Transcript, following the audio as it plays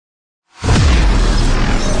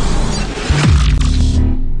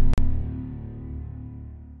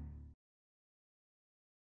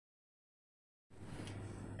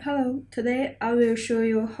Hello, today I will show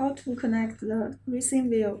you how to connect the racing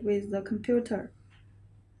wheel with the computer.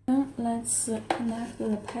 Then let's connect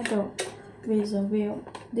the pedal with the wheel.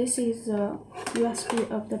 This is the USB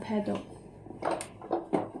of the pedal.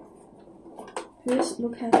 Please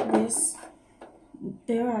look at this.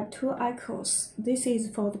 There are two icons. This is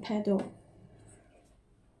for the pedal.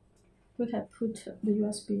 We can put the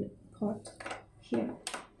USB port here.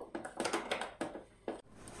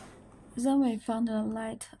 Then we found the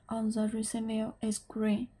light on the racing wheel is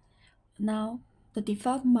green. Now, the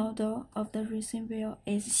default model of the racing wheel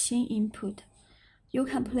is scene input. You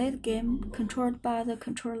can play the game controlled by the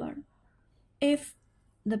controller. If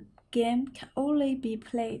the game can only be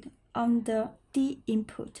played on the D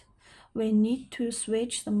input, we need to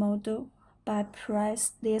switch the model by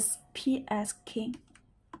press this PS key.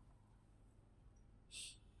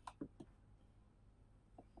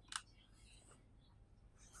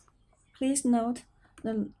 Please note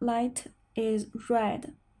the light is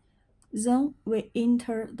red. Then we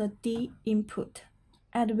enter the D input,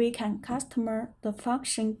 and we can customize the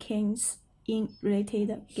function keys in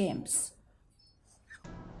related games.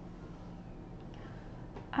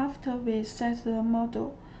 After we set the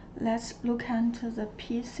model, let's look at the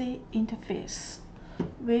PC interface.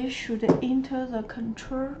 We should enter the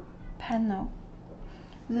control panel,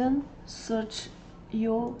 then search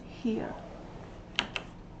DOYO here.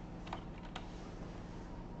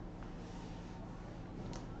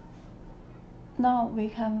 Now we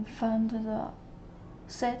can find the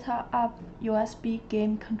set up USB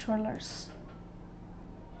game controllers.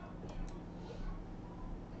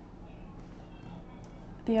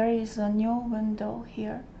 There is a new window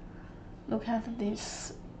here. Look at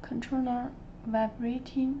this controller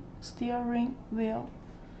vibrating steering wheel.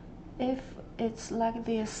 If it's like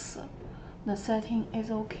this, the setting is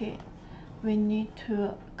okay. We need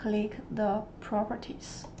to click the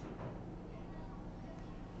properties.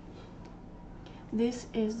 This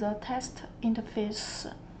is the test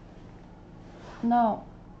interface. Now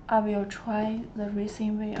I will try the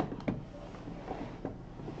racing wheel.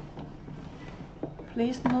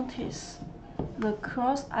 Please notice the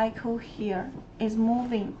cross icon here is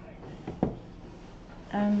moving,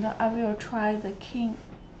 and I will try the key.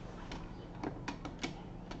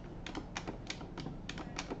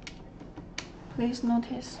 Please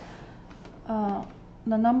notice the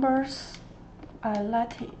numbers are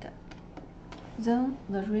lighted. Then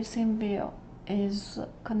the racing wheel is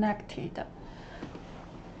connected.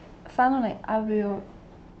 Finally, I will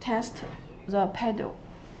test the pedal.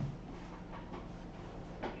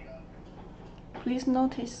 Please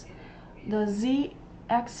notice the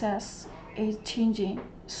Z-axis is changing,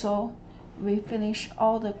 so we finish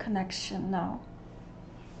all the connection now.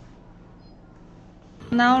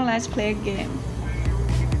 Now let's play a game.